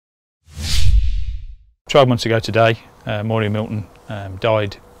12 months ago today, Maureen Milton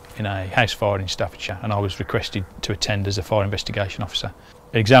died in a house fire in Staffordshire, and I was requested to attend as a fire investigation officer.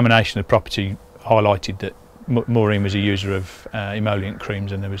 An examination of the property highlighted that Maureen was a user of emollient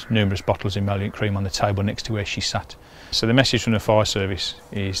creams, and there was numerous bottles of emollient cream on the table next to where she sat. So the message from the fire service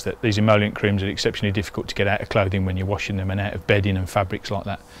is that these emollient creams are exceptionally difficult to get out of clothing when you're washing them, and out of bedding and fabrics like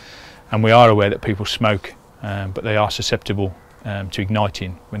that. And we are aware that people smoke, but they are susceptible to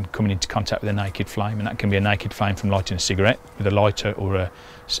igniting when coming into contact with a naked flame, and that can be a naked flame from lighting a cigarette with a lighter or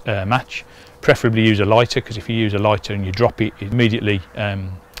a match. Preferably use a lighter, because if you use a lighter and you drop it, it immediately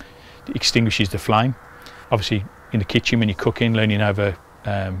extinguishes the flame. Obviously in the kitchen when you're cooking, leaning over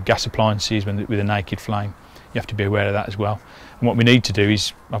gas appliances with a naked flame, you have to be aware of that as well. And what we need to do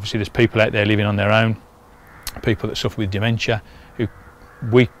is, obviously there's people out there living on their own, people that suffer with dementia, who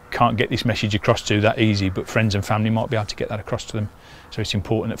we can't get this message across to that easy, but friends and family might be able to get that across to them. So it's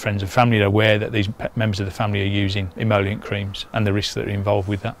important that friends and family are aware that these members of the family are using emollient creams and the risks that are involved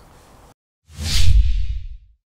with that.